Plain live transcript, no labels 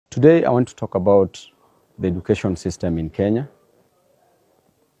Today I want to talk about the education system in Kenya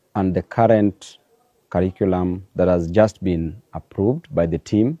and the current curriculum that has just been approved by the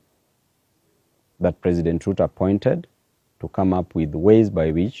team that President Ruto appointed to come up with ways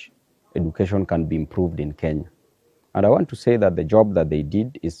by which education can be improved in Kenya. And I want to say that the job that they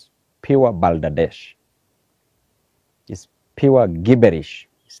did is pure balderdash. It's pure gibberish.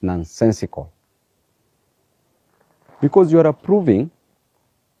 It's nonsensical. Because you are approving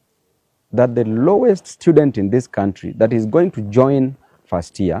that the lowest student in this country that is going to join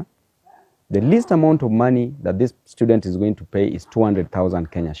first year, the least amount of money that this student is going to pay is 200,000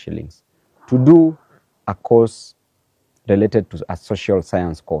 Kenya shillings to do a course related to a social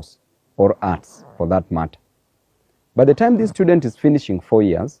science course or arts for that matter. By the time this student is finishing 4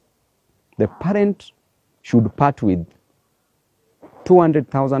 years, the parent should part with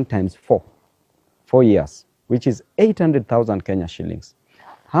 200,000 times 4 years, which is 800,000 Kenya shillings.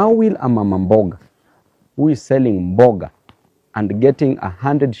 How will a mama mboga who is selling mboga and getting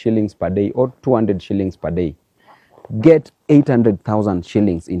 100 shillings per day or 200 shillings per day get 800,000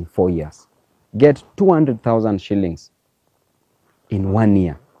 shillings in 4 years? Get 200,000 shillings in 1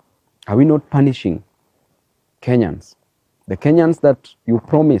 year? Are we not punishing Kenyans? The Kenyans that you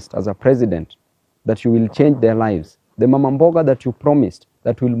promised as a president that you will change their lives. The mama mboga that you promised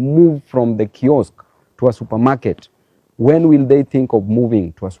that will move from the kiosk to a supermarket. When will they think of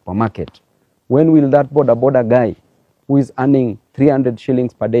moving to a supermarket? When will that boda guy who is earning 300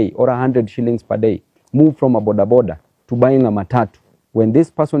 shillings per day or 100 shillings per day move from a boda to buying a matatu when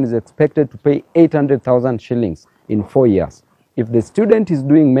this person is expected to pay 800,000 shillings in 4 years? If the student is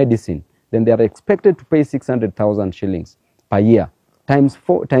doing medicine, then they are expected to pay 600,000 shillings per year times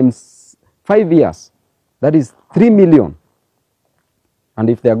 5 years. That is 3 million. And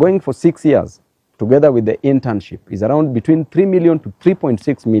if they are going for 6 years, together with the internship, is around between 3 million to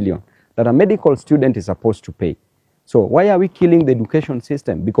 3.6 million that a medical student is supposed to pay. So why are we killing the education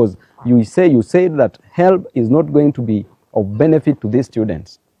system? Because you say that help is not going to be of benefit to these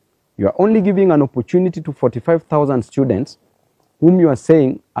students. You are only giving an opportunity to 45,000 students whom you are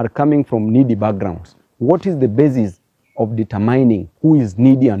saying are coming from needy backgrounds. What is the basis of determining who is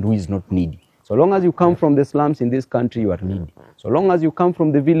needy and who is not needy? So long as you come from the slums in this country, you are needy. So long as you come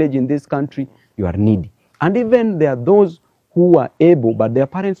from the village in this country, you are needy. And even there are those who are able, but their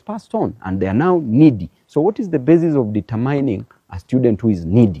parents passed on and they are now needy. So what is the basis of determining a student who is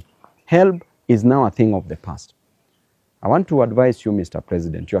needy? Help is now a thing of the past. I want to advise you, Mr.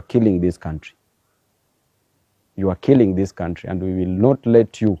 President, you are killing this country. You are killing this country, and we will not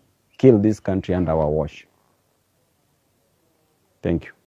let you kill this country under our watch. Thank you.